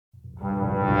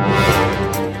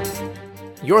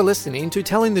You're listening to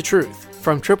Telling the Truth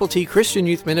from Triple T Christian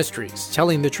Youth Ministries,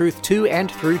 telling the truth to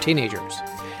and through teenagers.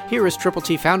 Here is Triple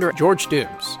T founder George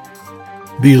Dooms.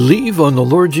 Believe on the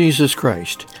Lord Jesus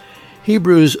Christ.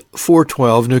 Hebrews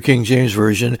 4:12, New King James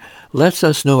Version, lets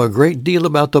us know a great deal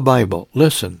about the Bible.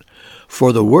 Listen.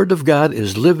 For the Word of God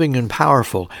is living and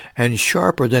powerful, and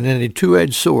sharper than any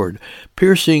two-edged sword,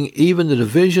 piercing even the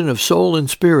division of soul and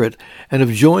spirit, and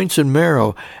of joints and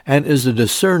marrow, and is the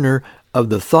discerner of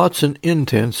the thoughts and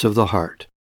intents of the heart.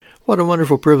 What a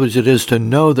wonderful privilege it is to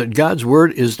know that God's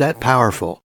Word is that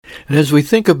powerful. And as we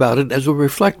think about it, as we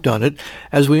reflect on it,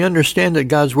 as we understand that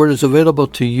God's Word is available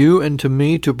to you and to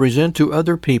me to present to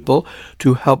other people,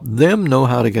 to help them know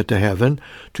how to get to heaven,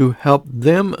 to help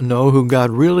them know who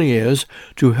God really is,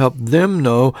 to help them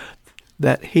know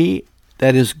that He,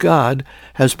 that is God,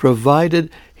 has provided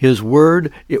His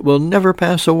Word. It will never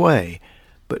pass away,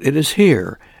 but it is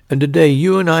here. And today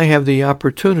you and I have the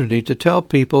opportunity to tell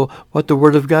people what the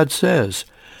Word of God says,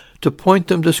 to point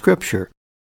them to Scripture.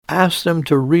 Ask them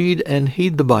to read and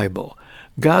heed the Bible.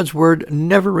 God's Word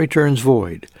never returns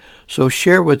void. So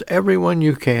share with everyone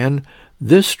you can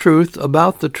this truth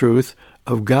about the truth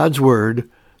of God's Word,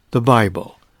 the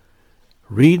Bible.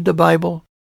 Read the Bible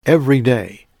every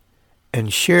day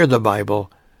and share the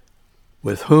Bible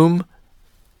with whom?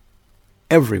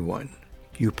 Everyone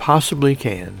you possibly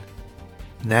can.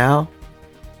 Now,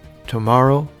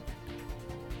 tomorrow,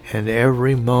 and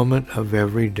every moment of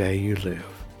every day you live.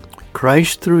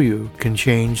 Christ through you can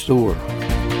change the world.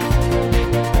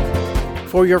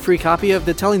 For your free copy of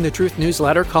the Telling the Truth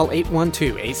newsletter, call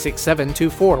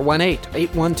 812-867-2418,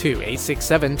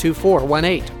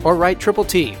 812-867-2418, or write Triple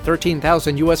T,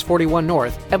 13,000 U.S. 41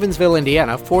 North, Evansville,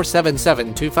 Indiana,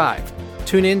 47725.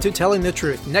 Tune in to Telling the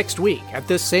Truth next week at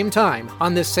this same time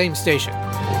on this same station.